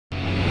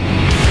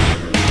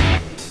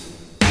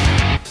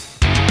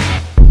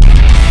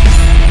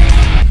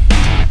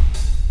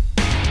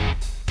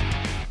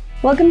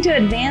Welcome to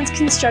Advanced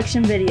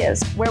Construction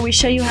Videos, where we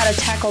show you how to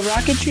tackle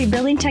rocketry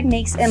building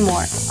techniques and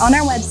more. On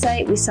our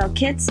website, we sell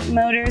kits,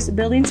 motors,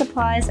 building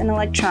supplies, and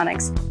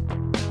electronics.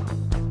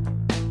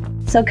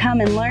 So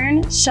come and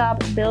learn,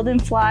 shop, build, and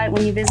fly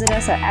when you visit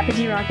us at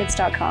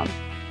apogeerockets.com.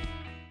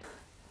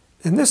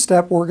 In this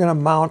step, we're going to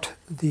mount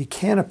the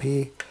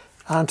canopy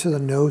onto the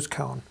nose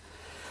cone.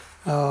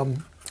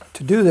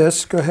 To do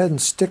this, go ahead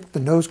and stick the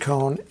nose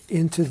cone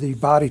into the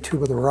body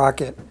tube of the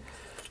rocket.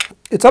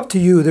 It's up to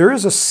you. There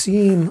is a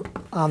seam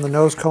on the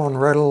nose cone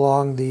right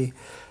along the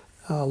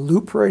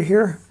loop right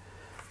here.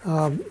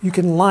 You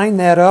can line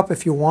that up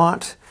if you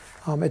want.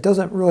 It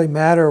doesn't really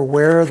matter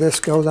where this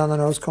goes on the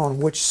nose cone,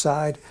 which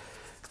side.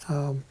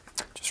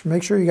 Just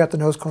make sure you got the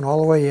nose cone all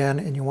the way in,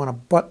 and you want to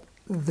butt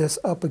this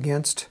up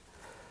against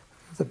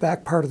the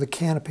back part of the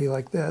canopy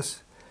like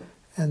this.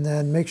 And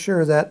then make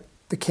sure that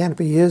the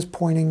canopy is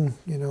pointing,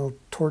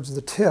 towards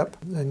the tip.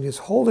 Then just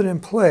hold it in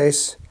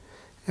place,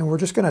 and we're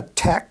just going to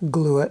tack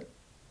glue it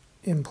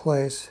in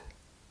place.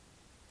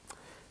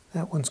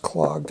 That one's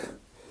clogged.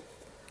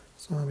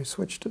 So let me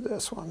switch to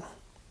this one.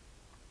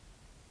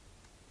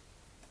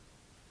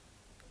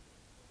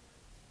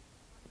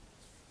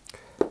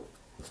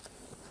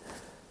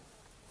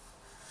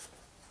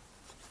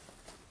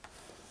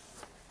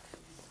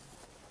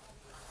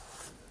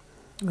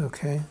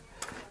 Okay,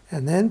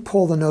 and then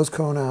pull the nose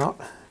cone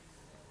out.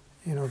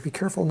 Be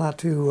careful not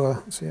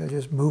to, see, I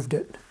just moved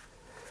it.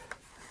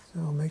 So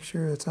make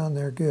sure it's on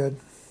there good.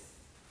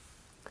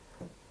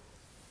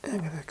 I'm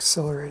going to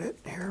accelerate it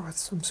here with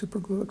some super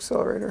glue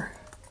accelerator.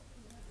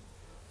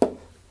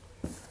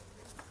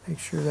 Make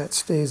sure that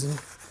stays in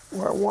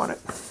where I want it.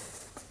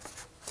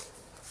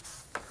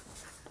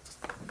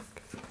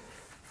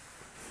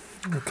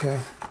 Okay,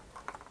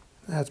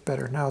 that's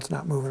better. Now it's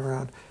not moving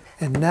around.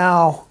 And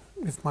now,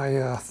 if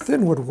my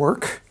thin would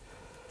work,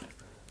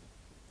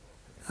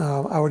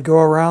 I would go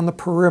around the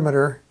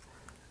perimeter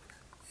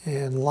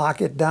and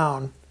lock it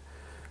down.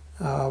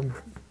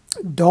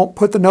 Don't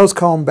put the nose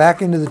cone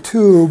back into the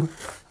tube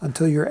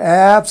until you're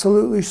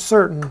absolutely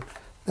certain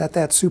that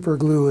that super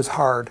glue is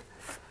hard.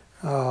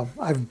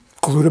 I've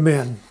glued them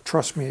in.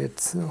 Trust me,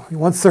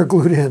 once they're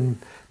glued in,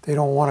 they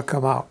don't want to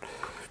come out.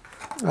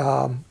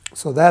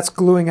 So that's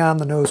gluing on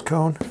the nose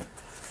cone.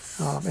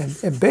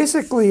 And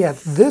basically at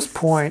this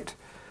point,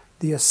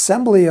 the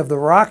assembly of the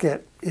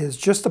rocket is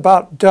just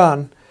about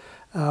done.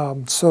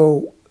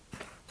 So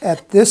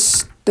at this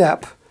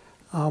step,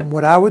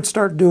 what I would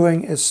start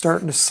doing is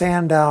starting to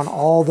sand down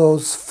all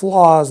those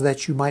flaws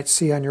that you might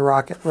see on your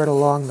rocket, right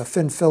along the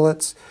fin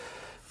fillets,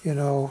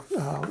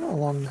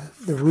 along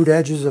the root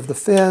edges of the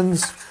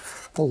fins,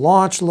 the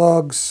launch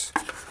lugs,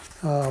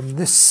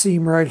 this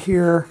seam right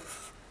here.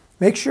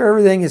 Make sure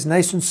everything is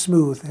nice and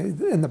smooth.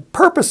 And the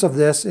purpose of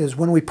this is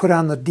when we put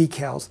on the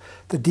decals.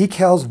 The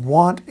decals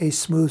want a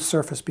smooth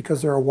surface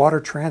because they're a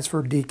water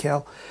transfer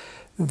decal.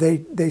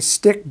 They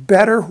stick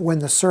better when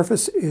the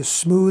surface is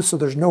smooth, so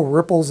there's no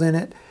ripples in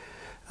it.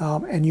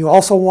 And you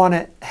also want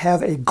to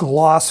have a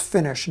gloss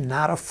finish,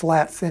 not a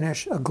flat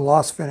finish, a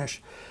gloss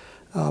finish.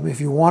 If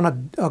you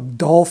want a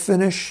dull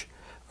finish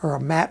or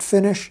a matte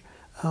finish,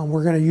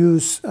 we're going to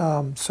use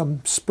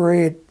some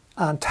spray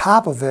on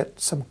top of it,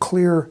 some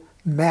clear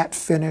matte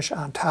finish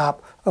on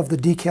top of the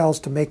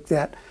decals to make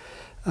that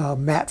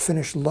matte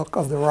finish look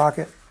of the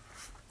rocket.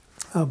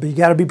 But you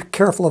got to be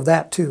careful of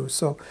that too.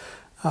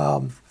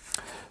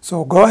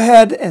 So go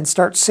ahead and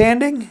start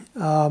sanding,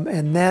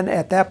 and then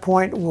at that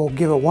point we'll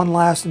give it one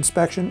last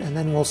inspection, and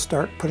then we'll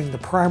start putting the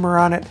primer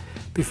on it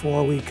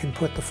before we can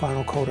put the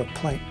final coat of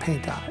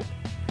paint on it.